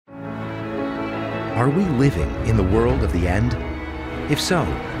Are we living in the world of the end? If so,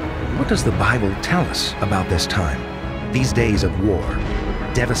 what does the Bible tell us about this time, these days of war,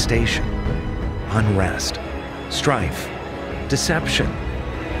 devastation, unrest, strife, deception,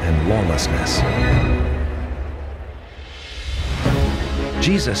 and lawlessness?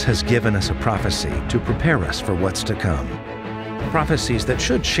 Jesus has given us a prophecy to prepare us for what's to come. Prophecies that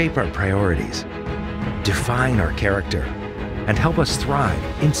should shape our priorities, define our character, and help us thrive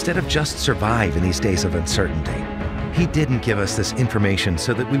instead of just survive in these days of uncertainty. He didn't give us this information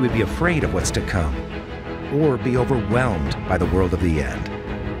so that we would be afraid of what's to come or be overwhelmed by the world of the end.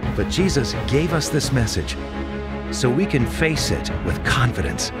 But Jesus gave us this message so we can face it with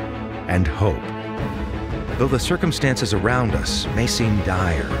confidence and hope. Though the circumstances around us may seem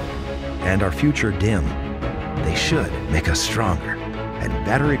dire and our future dim, they should make us stronger and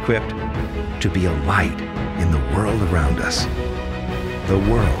better equipped to be a light in the world around us, the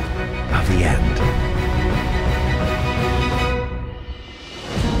world of the end.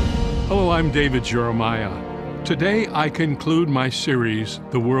 Hello, I'm David Jeremiah. Today I conclude my series,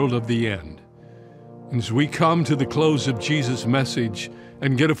 The World of the End. As we come to the close of Jesus' message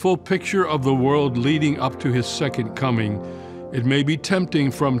and get a full picture of the world leading up to his second coming, it may be tempting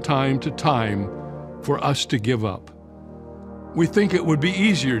from time to time for us to give up. We think it would be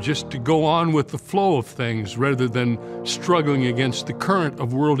easier just to go on with the flow of things rather than struggling against the current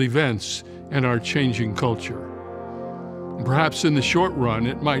of world events and our changing culture. Perhaps in the short run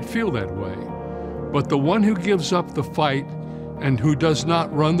it might feel that way, but the one who gives up the fight and who does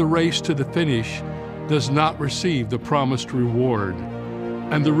not run the race to the finish does not receive the promised reward.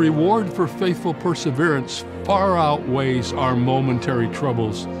 And the reward for faithful perseverance far outweighs our momentary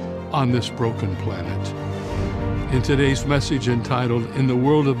troubles on this broken planet. In today's message entitled, In the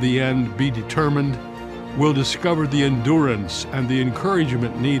World of the End, Be Determined, we'll discover the endurance and the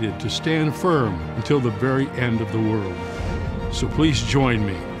encouragement needed to stand firm until the very end of the world. So please join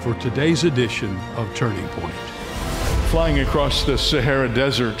me for today's edition of Turning Point. Flying across the Sahara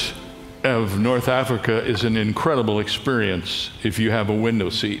Desert of North Africa is an incredible experience if you have a window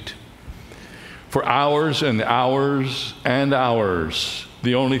seat. For hours and hours and hours,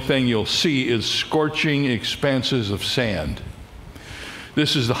 the only thing you'll see is scorching expanses of sand.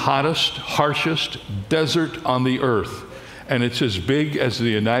 This is the hottest, harshest desert on the earth, and it's as big as the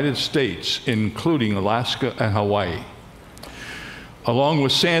United States, including Alaska and Hawaii. Along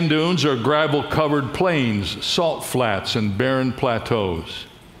with sand dunes are gravel-covered plains, salt flats, and barren plateaus.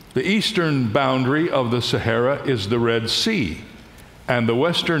 The eastern boundary of the Sahara is the Red Sea, and the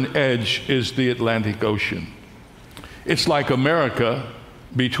western edge is the Atlantic Ocean. It's like America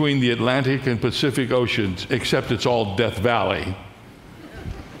between the Atlantic and Pacific Oceans, except it's all Death Valley.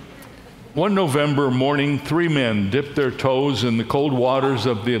 One November morning, 3 men dipped their toes in the cold waters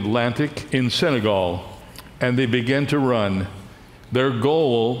of the Atlantic in Senegal, and they began to run. Their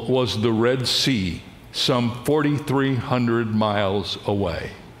goal was the Red Sea, some 4,300 miles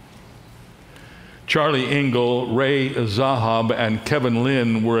away. Charlie Engle, Ray Zahab, and Kevin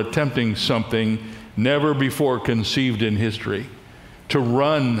Lynn were attempting something never before conceived in history: to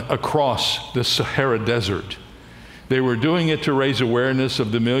run across the Sahara Desert. They were doing it to raise awareness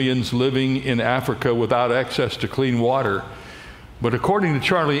of the millions living in Africa without access to clean water. But according to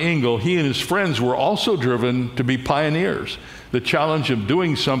Charlie Engle, he and his friends were also driven to be pioneers. The challenge of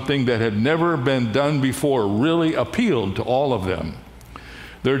doing something that had never been done before really appealed to all of them.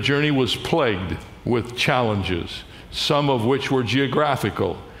 Their journey was plagued with challenges, some of which were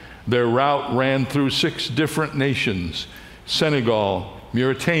geographical. Their route ran through 6 different nations: Senegal,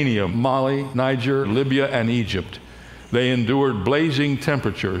 Mauritania, Mali, Niger, Libya, and Egypt. They endured blazing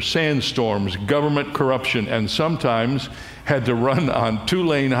temperatures, sandstorms, government corruption, and sometimes had to run on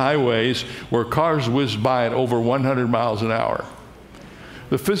 2-lane highways where cars whizzed by at over 100 miles an hour.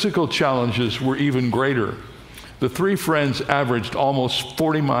 The physical challenges were even greater. The 3 friends averaged almost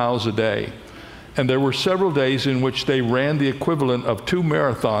 40 miles a day, and there were several days in which they ran the equivalent of 2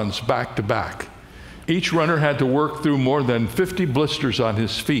 marathons back to back. Each runner had to work through more than 50 blisters on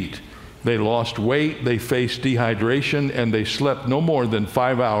his feet. They lost weight, they faced dehydration, and they slept no more than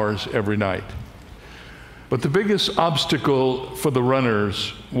 5 hours every night. But the biggest obstacle for the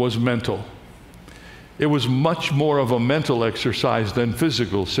runners was mental. It was much more of a mental exercise than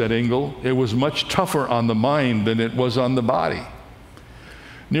physical, said Engle. It was much tougher on the mind than it was on the body.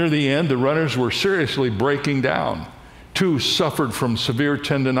 Near the end, the runners were seriously breaking down. 2 suffered from severe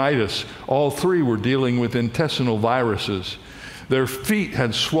tendinitis. All 3 were dealing with intestinal viruses. Their feet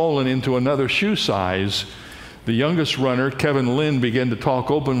had swollen into another shoe size. The youngest runner, Kevin Lynn, began to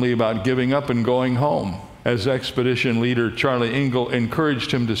talk openly about giving up and going home. As expedition leader, Charlie Engle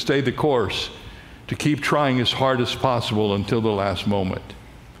encouraged him to stay the course, to keep trying as hard as possible until the last moment.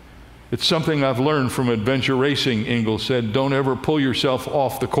 It's something I've learned from adventure racing, Ingalls said. Don't ever pull yourself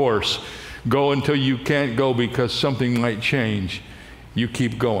off the course. Go until you can't go because something might change. You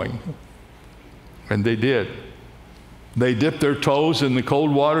keep going. And they did. They dipped their toes in the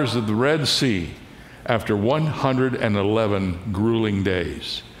cold waters of the Red Sea after 111 grueling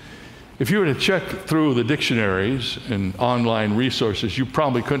days. If you were to check through the dictionaries and online resources, you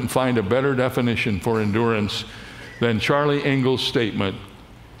probably couldn't find a better definition for endurance than Charlie Ingalls' statement,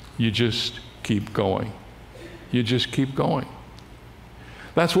 you just keep going. You just keep going.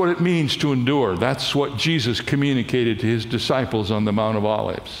 That's what it means to endure. That's what Jesus communicated to his disciples on the Mount of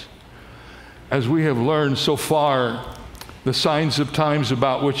Olives. As we have learned so far, the signs of times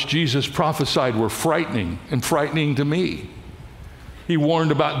about which Jesus prophesied were frightening, and frightening to me. He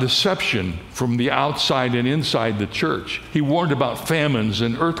warned about deception from the outside and inside the church. He warned about famines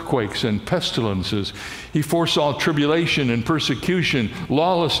and earthquakes and pestilences. He foresaw tribulation and persecution,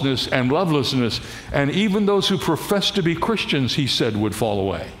 lawlessness and lovelessness, and even those who professed to be Christians, he said, would fall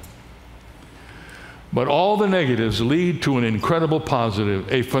away. But all the negatives lead to an incredible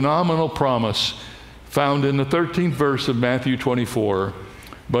positive, a phenomenal promise found in the 13th verse of Matthew 24.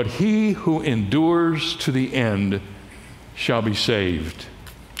 But he who endures to the end shall be saved.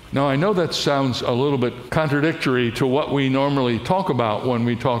 Now, I know that sounds a little bit contradictory to what we normally talk about when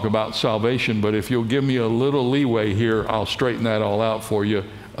we talk about salvation, but if you'll give me a little leeway here, I'll straighten that all out for you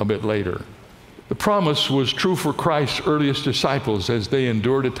a bit later. The promise was true for Christ's earliest disciples as they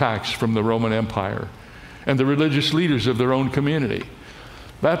endured attacks from the Roman Empire and the religious leaders of their own community.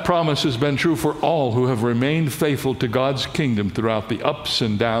 That promise has been true for all who have remained faithful to God's kingdom throughout the ups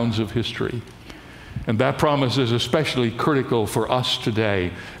and downs of history. And that promise is especially critical for us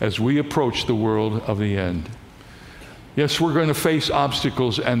today as we approach the world of the end. Yes, we're going to face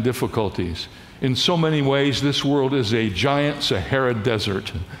obstacles and difficulties. In so many ways, this world is a giant Sahara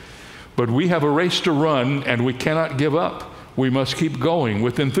desert. But we have a race to run, and we cannot give up. We must keep going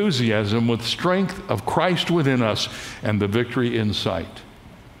with enthusiasm, with strength of Christ within us, and the victory in sight.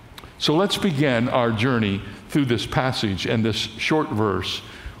 So let's begin our journey through this passage and this short verse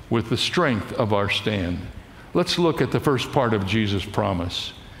with the strength of our stand. Let's look at the first part of Jesus'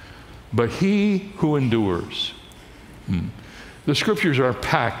 promise. But he who endures. The scriptures are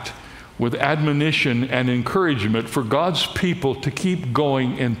packed with admonition and encouragement for God's people to keep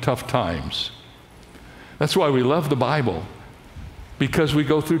going in tough times. That's why we love the Bible, because we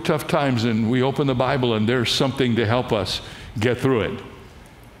go through tough times and we open the Bible and there's something to help us get through it.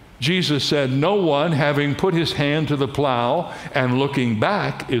 Jesus said, no one having put his hand to the plow and looking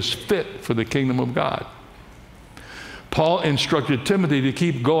back is fit for the kingdom of God. Paul instructed Timothy to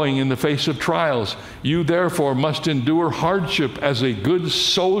keep going in the face of trials. You therefore must endure hardship as a good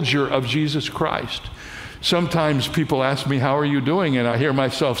soldier of Jesus Christ. Sometimes people ask me, how are you doing? And I hear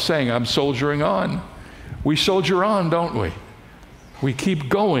myself saying, I'm soldiering on. We soldier on, don't we? We keep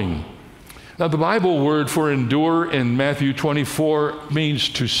going. Now, the Bible word for endure in Matthew 24 means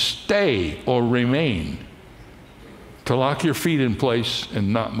to stay or remain, to lock your feet in place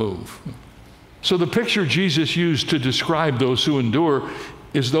and not move. So the picture Jesus used to describe those who endure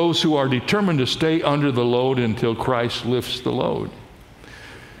is those who are determined to stay under the load until Christ lifts the load.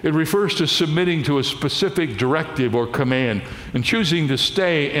 It refers to submitting to a specific directive or command and choosing to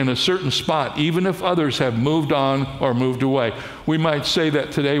stay in a certain spot even if others have moved on or moved away. We might say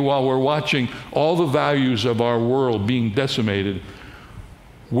that today while we're watching all the values of our world being decimated,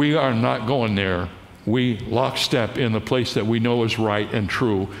 we are not going there. We lockstep in the place that we know is right and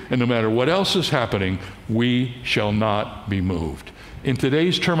true, and no matter what else is happening, we shall not be moved. In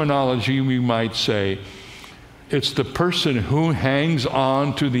today's terminology, we might say, it's the person who hangs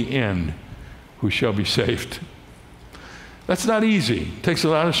on to the end who shall be saved. That's not easy. It takes a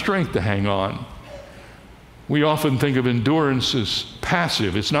lot of strength to hang on. We often think of endurance as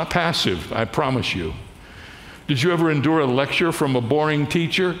passive. It's not passive, I promise you. Did you ever endure a lecture from a boring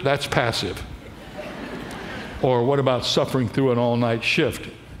teacher? That's passive. Or what about suffering through an all-night shift?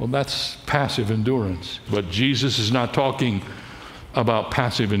 Well, that's passive endurance. But Jesus is not talking about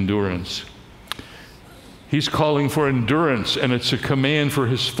passive endurance. He's calling for endurance, and it's a command for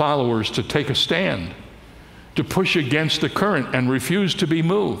his followers to take a stand, to push against the current and refuse to be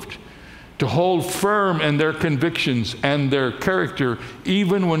moved, to hold firm in their convictions and their character,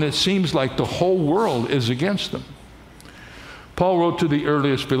 even when it seems like the whole world is against them. Paul wrote to the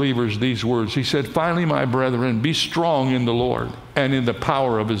earliest believers these words. He said, finally, my brethren, be strong in the Lord and in the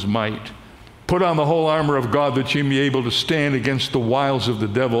power of his might. Put on the whole armor of God that ye may be able to stand against the wiles of the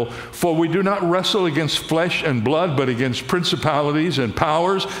devil. For we do not wrestle against flesh and blood, but against principalities and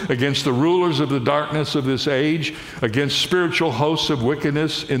powers, against the rulers of the darkness of this age, against spiritual hosts of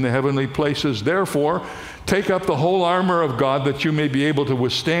wickedness in the heavenly places. Therefore, take up the whole armor of God that you may be able to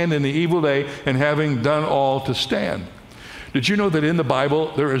withstand in the evil day, and having done all, to stand. Did you know that in the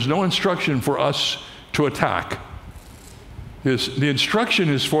Bible there is no instruction for us to attack? The instruction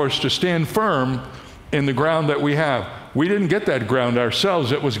is for us to stand firm in the ground that we have. We didn't get that ground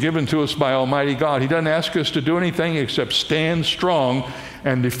ourselves. It was given to us by Almighty God. He doesn't ask us to do anything except stand strong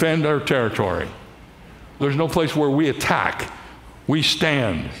and defend our territory. There's no place where we attack. We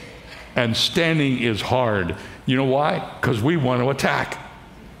stand. And standing is hard. You know why? Because we want to attack.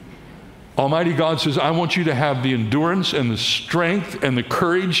 Almighty God says, I want you to have the endurance and the strength and the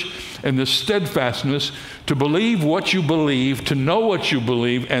courage and the steadfastness to believe what you believe, to know what you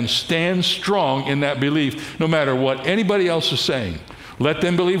believe, and stand strong in that belief, no matter what anybody else is saying. Let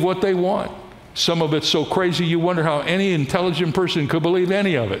them believe what they want. Some of it's so crazy you wonder how any intelligent person could believe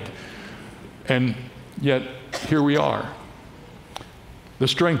any of it. And yet, here we are. The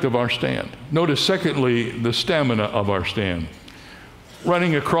strength of our stand. Notice, secondly, the stamina of our stand.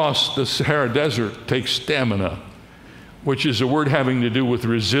 Running across the Sahara Desert takes stamina, which is a word having to do with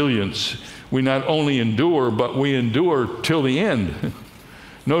resilience. We not only endure, but we endure till the end.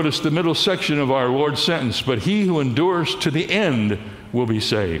 Notice the middle section of our Lord's sentence, but he who endures to the end will be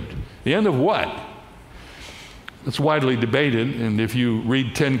saved. The end of what? It's widely debated, and if you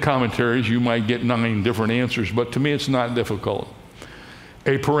read 10 commentaries, you might get 9 different answers, but to me it's not difficult.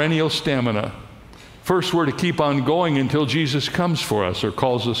 A perennial stamina. First, we're to keep on going until Jesus comes for us or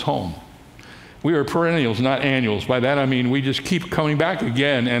calls us home. We are perennials, not annuals. By that I mean we just keep coming back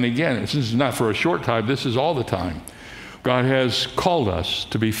again and again. This is not for a short time. This is all the time. God has called us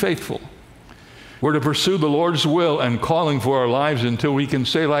to be faithful. We're to pursue the Lord's will and calling for our lives until we can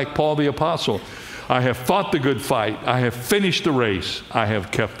say like Paul the Apostle, I have fought the good fight. I have finished the race. I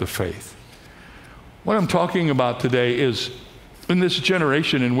have kept the faith. What I'm talking about today is in this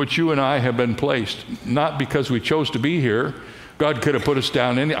generation in which you and I have been placed, not because we chose to be here. God could have put us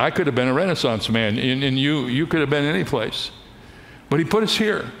down. I could have been a Renaissance man, and you could have been any place. But he put us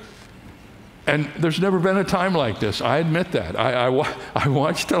here. And there's never been a time like this. I admit that. I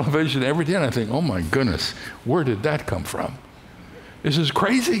watch television every day, and I think, oh my goodness, where did that come from? This is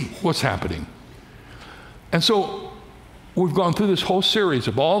crazy what's happening. And so we've gone through this whole series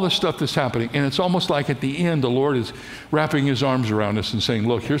of all the stuff that's happening, and it's almost like at the end the Lord is wrapping his arms around us and saying,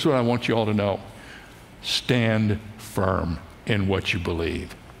 look, here's what I want you all to know. Stand firm in what you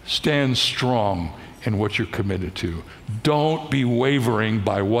believe. Stand strong in what you're committed to. Don't be wavering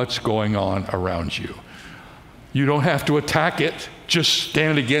by what's going on around you. You don't have to attack it. Just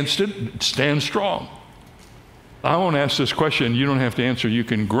stand against it. Stand strong. I won't ask this question. You don't have to answer. You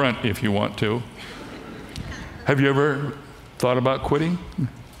can grunt if you want to. Have you ever thought about quitting?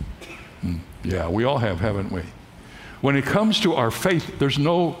 Yeah, we all have, haven't we? When it comes to our faith, there's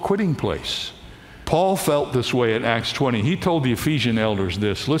no quitting place. Paul felt this way in Acts 20. He told the Ephesian elders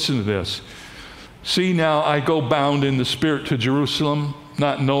this. Listen to this. See, now I go bound in the Spirit to Jerusalem,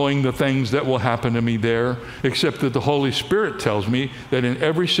 not knowing the things that will happen to me there, except that the Holy Spirit tells me that in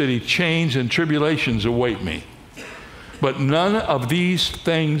every city chains and tribulations await me. But none of these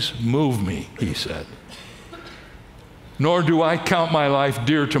things move me, he said. Nor do I count my life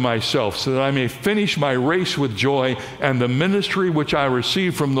dear to myself, so that I may finish my race with joy and the ministry which I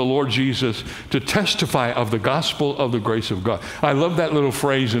received from the Lord Jesus to testify of the gospel of the grace of God. I love that little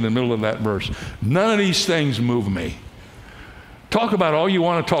phrase in the middle of that verse. None of these things move me. Talk about all you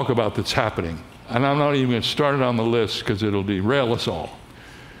want to talk about that's happening. And I'm not even going to start it on the list because it'll derail us all.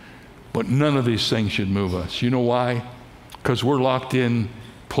 But none of these things should move us. You know why? Because we're locked in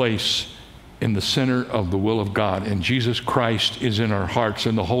place in the center of the will of God, and Jesus Christ is in our hearts,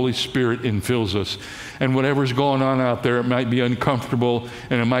 and the Holy Spirit infills us. And whatever's going on out there, it might be uncomfortable,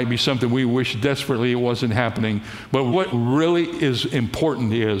 and it might be something we wish desperately it wasn't happening. But what really is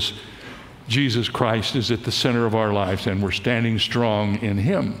important is Jesus Christ is at the center of our lives, and we're standing strong in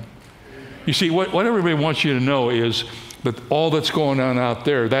Him. You see, what everybody wants you to know is that all that's going on out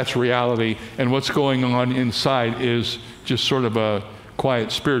there, that's reality, and what's going on inside is just sort of a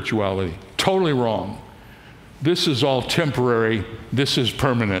quiet spirituality. Totally wrong. This is all temporary. This is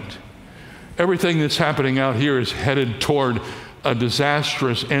permanent. Everything that's happening out here is headed toward a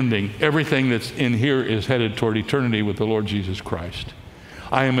disastrous ending. Everything that's in here is headed toward eternity with the Lord Jesus Christ.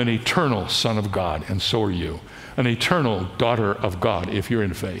 I am an eternal son of God, and so are you. An eternal daughter of God, if you're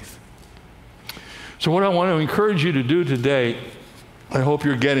in faith. So what I want to encourage you to do today, I hope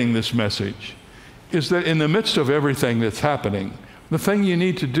you're getting this message. is that in the midst of everything that's happening, the thing you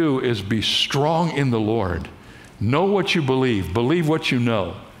need to do is be strong in the Lord. Know what you believe. Believe what you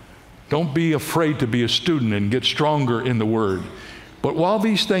know. Don't be afraid to be a student and get stronger in the Word. But while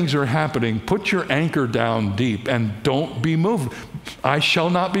these things are happening, put your anchor down deep and don't be moved. I shall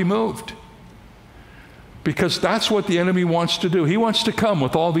not be moved. Because that's what the enemy wants to do. He wants to come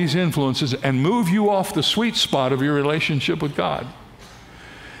with all these influences and move you off the sweet spot of your relationship with God.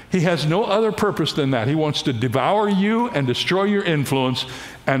 He has no other purpose than that. He wants to devour you and destroy your influence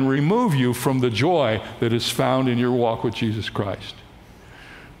and remove you from the joy that is found in your walk with Jesus Christ.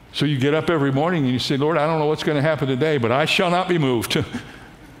 So you get up every morning and you say, Lord, I don't know what's going to happen today, but I shall not be moved.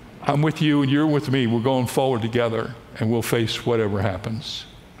 I'm with you and you're with me. We're going forward together and we'll face whatever happens.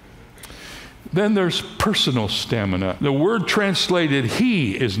 Then there's personal stamina. The word translated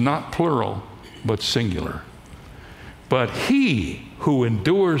he is not plural, but singular. But he who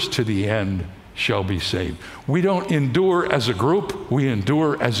endures to the end shall be saved. We don't endure as a group, we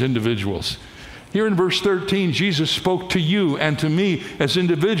endure as individuals. Here in verse 13, Jesus spoke to you and to me as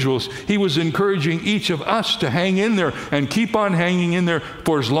individuals. He was encouraging each of us to hang in there and keep on hanging in there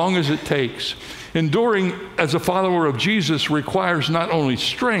for as long as it takes. Enduring as a follower of Jesus requires not only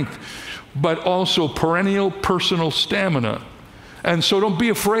strength, but also perennial personal stamina. And so don't be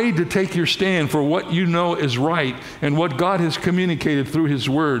afraid to take your stand for what you know is right and what God has communicated through His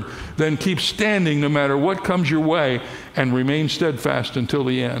Word. Then keep standing no matter what comes your way and remain steadfast until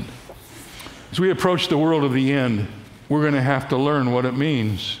the end. As we approach the world of the end, we're going to have to learn what it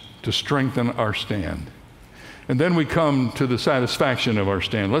means to strengthen our stand. And then we come to the satisfaction of our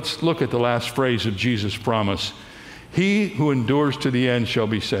stand. Let's look at the last phrase of Jesus' promise. He who endures to the end shall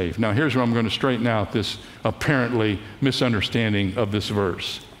be saved. Now here's where I'm going to straighten out this apparently misunderstanding of this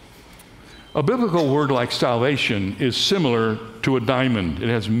verse. A biblical word like salvation is similar to a diamond. It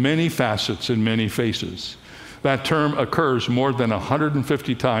has many facets and many faces. That term occurs more than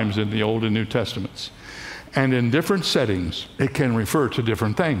 150 times in the Old and New Testaments. And in different settings, it can refer to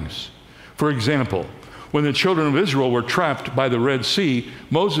different things. For example, when the children of Israel were trapped by the Red Sea,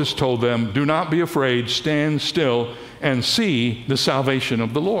 Moses told them, do not be afraid, stand still and see the salvation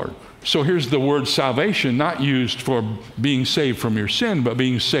of the Lord. So here's the word salvation, not used for being saved from your sin, but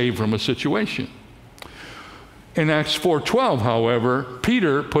being saved from a situation. In Acts 4:12, however,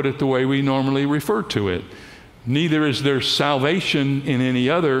 Peter put it the way we normally refer to it. Neither is there salvation in any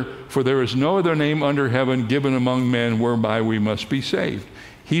other, for there is no other name under heaven given among men whereby we must be saved.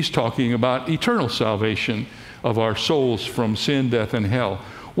 He's talking about eternal salvation of our souls from sin, death, and hell.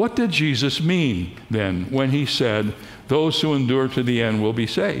 What did Jesus mean then when he said, those who endure to the end will be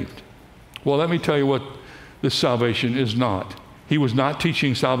saved? Well, let me tell you what this salvation is not. He was not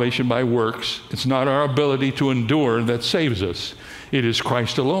teaching salvation by works. It's not our ability to endure that saves us. It is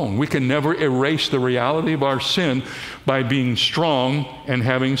Christ alone. We can never erase the reality of our sin by being strong and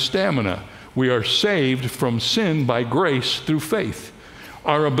having stamina. We are saved from sin by grace through faith.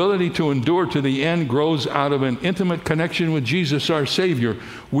 Our ability to endure to the end grows out of an intimate connection with Jesus, our Savior.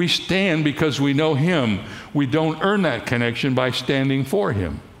 We stand because we know Him. We don't earn that connection by standing for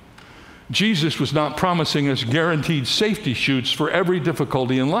Him. Jesus was not promising us guaranteed safety chutes for every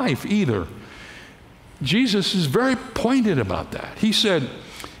difficulty in life either. Jesus is very pointed about that. He said,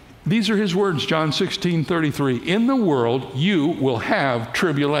 these are His words, John 16:33, in the world you will have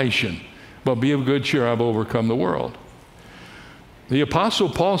tribulation, but be of good cheer, I've overcome the world. The Apostle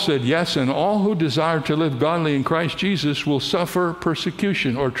Paul said, yes, and all who desire to live godly in Christ Jesus will suffer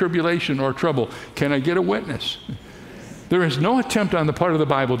persecution or tribulation or trouble. Can I get a witness? There is no attempt on the part of the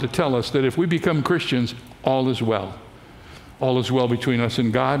Bible to tell us that if we become Christians, all is well. All is well between us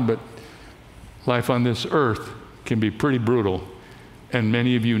and God, but life on this earth can be pretty brutal, and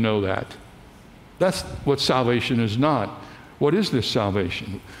many of you know that. That's what salvation is not. What is this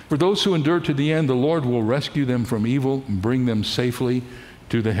salvation? For those who endure to the end, the Lord will rescue them from evil and bring them safely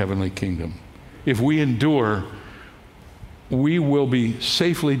to the heavenly kingdom. If we endure, we will be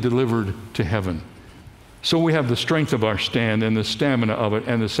safely delivered to heaven. So we have the strength of our stand and the stamina of it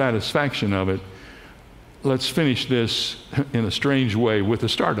and the satisfaction of it. Let's finish this in a strange way with the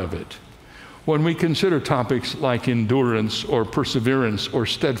start of it. When we consider topics like endurance or perseverance or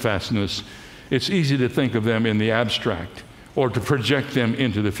steadfastness, it's easy to think of them in the abstract or to project them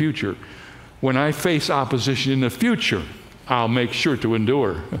into the future. When I face opposition in the future, I'll make sure to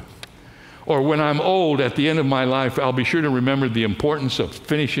endure. Or when I'm old at the end of my life, I'll be sure to remember the importance of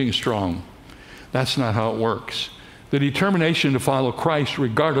finishing strong. That's not how it works. The determination to follow Christ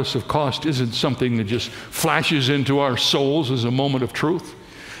regardless of cost isn't something that just flashes into our souls as a moment of truth.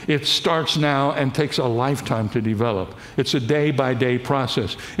 It starts now and takes a lifetime to develop. It's a day-by-day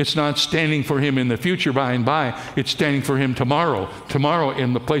process. It's not standing for Him in the future by and by. It's standing for Him tomorrow. Tomorrow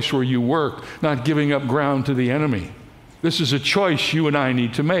in the place where you work, not giving up ground to the enemy. This is a choice you and I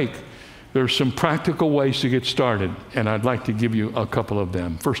need to make. There are some practical ways to get started, and I'd like to give you a couple of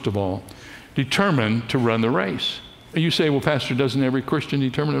them. First of all, determine to run the race. You say, well, Pastor, doesn't every Christian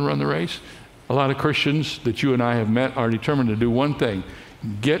determine to run the race? A lot of Christians that you and I have met are determined to do one thing: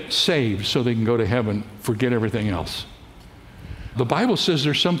 get saved so they can go to heaven, forget everything else. The Bible says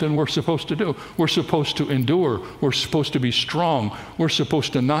there's something we're supposed to do. We're supposed to endure. We're supposed to be strong. We're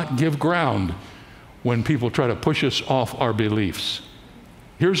supposed to not give ground when people try to push us off our beliefs.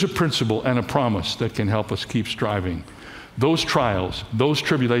 Here's a principle and a promise that can help us keep striving. Those trials, those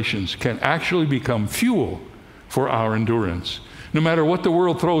tribulations can actually become fuel for our endurance. No matter what the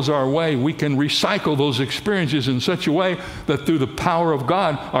world throws our way, we can recycle those experiences in such a way that through the power of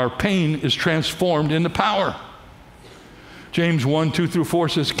God, our pain is transformed into power. James 1:2-4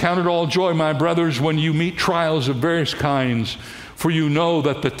 says, "Count it all joy, my brothers, when you meet trials of various kinds, for you know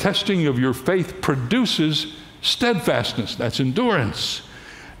that the testing of your faith produces steadfastness." That's endurance.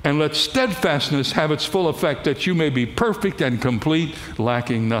 "And let steadfastness have its full effect, that you may be perfect and complete,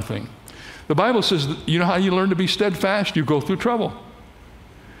 lacking nothing." The Bible says, you know how you learn to be steadfast? You go through trouble.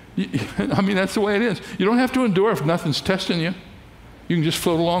 I mean, that's the way it is. You don't have to endure if nothing's testing you. You can just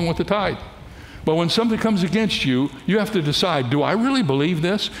float along with the tide. But when something comes against you, you have to decide, do I really believe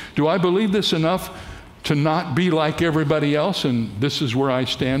this? Do I believe this enough to not be like everybody else, and this is where I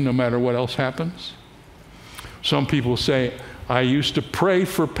stand no matter what else happens? Some people say, I used to pray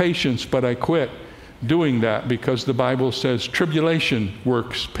for patience, but I quit doing that because the Bible says tribulation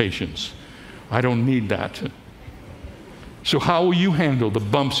works patience. I don't need that. So how will you handle the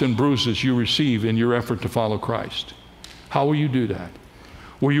bumps and bruises you receive in your effort to follow Christ? How will you do that?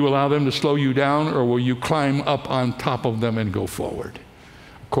 Will you allow them to slow you down, or will you climb up on top of them and go forward?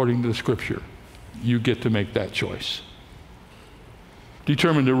 According to the Scripture, you get to make that choice.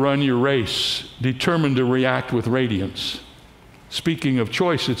 Determined to run your race. Determined to react with radiance. Speaking of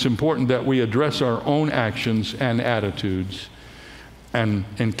choice, it's important that we address our own actions and attitudes and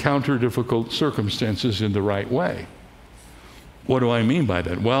encounter difficult circumstances in the right way. What do I mean by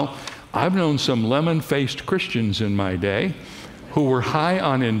that? Well, I've known some lemon-faced Christians in my day who were high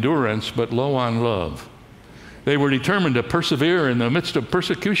on endurance but low on love. They were determined to persevere in the midst of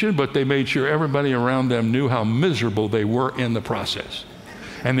persecution, but they made sure everybody around them knew how miserable they were in the process.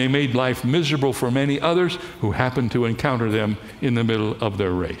 And they made life miserable for many others who happened to encounter them in the middle of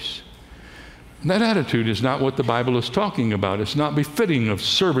their race. And that attitude is not what the Bible is talking about. It's not befitting of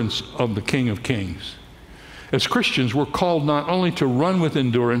servants of the King of Kings. As Christians, we're called not only to run with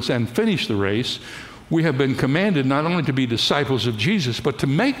endurance and finish the race, we have been commanded not only to be disciples of Jesus, but to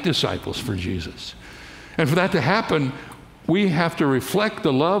make disciples for Jesus. And for that to happen, we have to reflect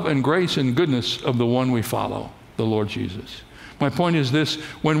the love and grace and goodness of the one we follow, the Lord Jesus. My point is this: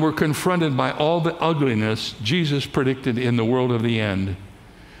 when we're confronted by all the ugliness Jesus predicted in the world of the end,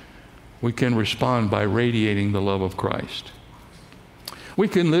 we can respond by radiating the love of Christ. We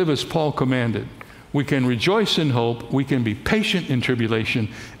can live as Paul commanded. We can rejoice in hope, we can be patient in tribulation,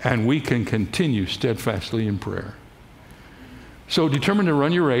 and we can continue steadfastly in prayer. So determine to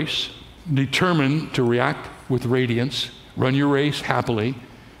run your race, determine to react with radiance, run your race happily.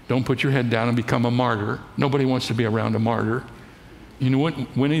 Don't put your head down and become a martyr. Nobody wants to be around a martyr. You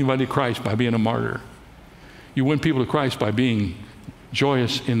wouldn't win anybody to Christ by being a martyr. You win people to Christ by being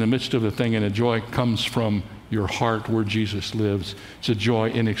joyous in the midst of the thing, and a joy comes from your heart where Jesus lives. It's a joy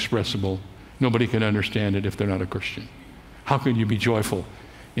inexpressible. Nobody can understand it if they're not a Christian. How can you be joyful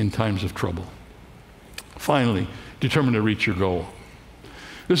in times of trouble? Finally, determine to reach your goal.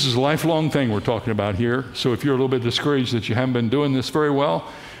 This is a lifelong thing we're talking about here. So if you're a little bit discouraged that you haven't been doing this very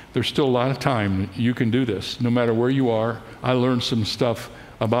well, there's still a lot of time. You can do this no matter where you are. I learned some stuff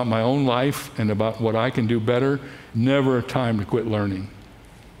about my own life and about what I can do better. Never a time to quit learning.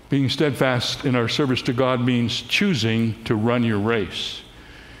 Being steadfast in our service to God means choosing to run your race.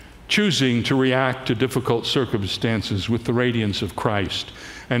 Choosing to react to difficult circumstances with the radiance of Christ.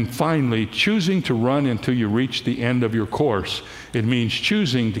 And finally, choosing to run until you reach the end of your course. It means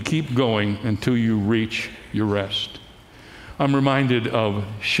choosing to keep going until you reach your rest. I'm reminded of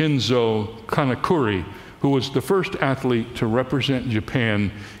Shinzo Kanekuri, who was the first athlete to represent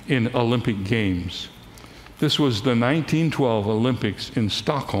Japan in Olympic Games. This was the 1912 Olympics in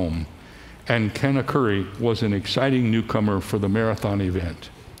Stockholm, and Kanekuri was an exciting newcomer for the marathon event.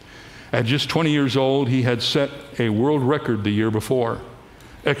 At just 20 years old, he had set a world record the year before.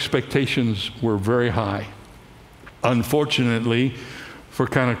 Expectations were very high. Unfortunately, For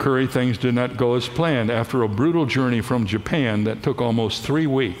Kanekuri, things did not go as planned. After a brutal journey from Japan that took almost 3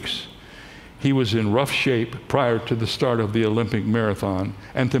 weeks, he was in rough shape prior to the start of the Olympic marathon.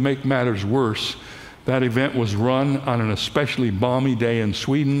 And to make matters worse, that event was run on an especially balmy day in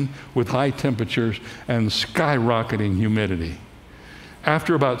Sweden with high temperatures and skyrocketing humidity.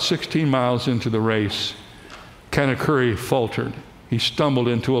 After about 16 miles into the race, Kanekuri faltered. He stumbled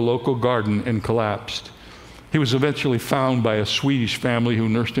into a local garden and collapsed. He was eventually found by a Swedish family who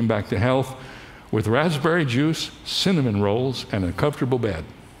nursed him back to health with raspberry juice, cinnamon rolls, and a comfortable bed.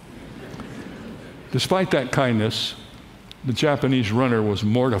 Despite that kindness, the Japanese runner was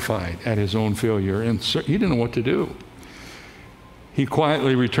mortified at his own failure, and he didn't know what to do. He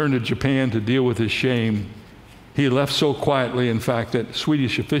quietly returned to Japan to deal with his shame. He left so quietly, in fact, that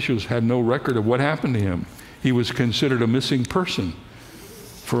Swedish officials had no record of what happened to him. He was considered a missing person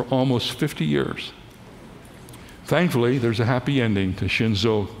for almost 50 years. Thankfully, there's a happy ending to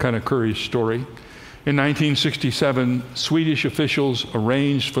Shinzo Kanekuri's story. In 1967, Swedish officials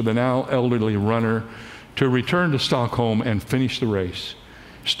arranged for the now elderly runner to return to Stockholm and finish the race.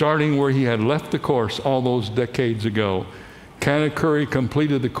 Starting where he had left the course all those decades ago, Kanekuri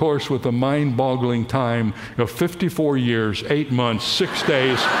completed the course with a mind-boggling time of 54 years, 8 months, 6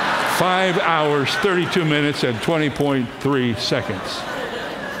 days, 5 hours, 32 minutes, and 20.3 seconds.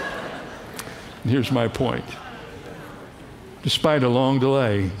 And here's my point. Despite a long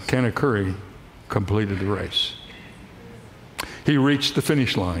delay, Kanekuri completed the race. He reached the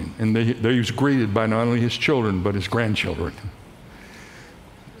finish line, and he was greeted by not only his children, but his grandchildren.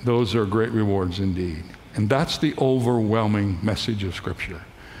 Those are great rewards indeed. And that's the overwhelming message of Scripture.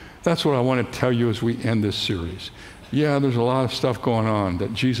 That's what I want to tell you as we end this series. Yeah, there's a lot of stuff going on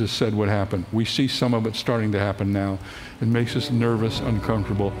that Jesus said would happen. We see some of it starting to happen now. It makes us nervous,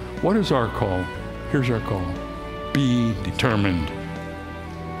 uncomfortable. What is our call? Here's our call. Be determined.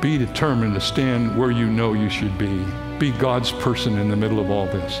 Be determined to stand where you know you should be. Be God's person in the middle of all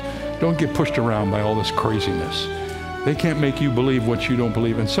this. Don't get pushed around by all this craziness. They can't make you believe what you don't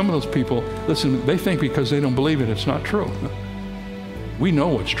believe. And some of those people, listen, they think because they don't believe it, it's not true. We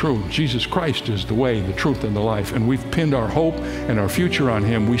know it's true. Jesus Christ is the way, the truth, and the life. And we've pinned our hope and our future on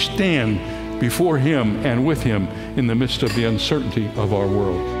Him. We stand before Him and with Him in the midst of the uncertainty of our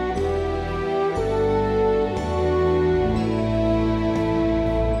world.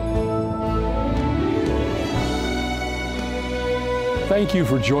 Thank you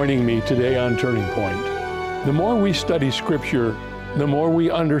for joining me today on Turning Point. The more we study Scripture, the more we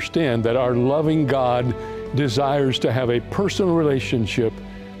understand that our loving God desires to have a personal relationship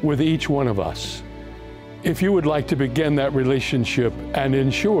with each one of us. If you would like to begin that relationship and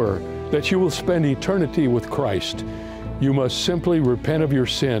ensure that you will spend eternity with Christ, you must simply repent of your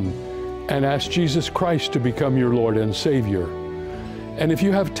sin and ask Jesus Christ to become your Lord and Savior. And if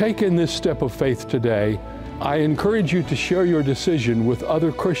you have taken this step of faith today, I encourage you to share your decision with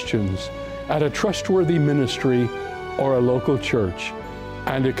other Christians at a trustworthy ministry or a local church,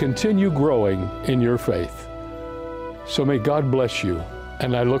 and to continue growing in your faith. So may God bless you,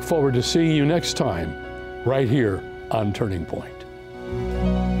 and I look forward to seeing you next time, right here on Turning Point.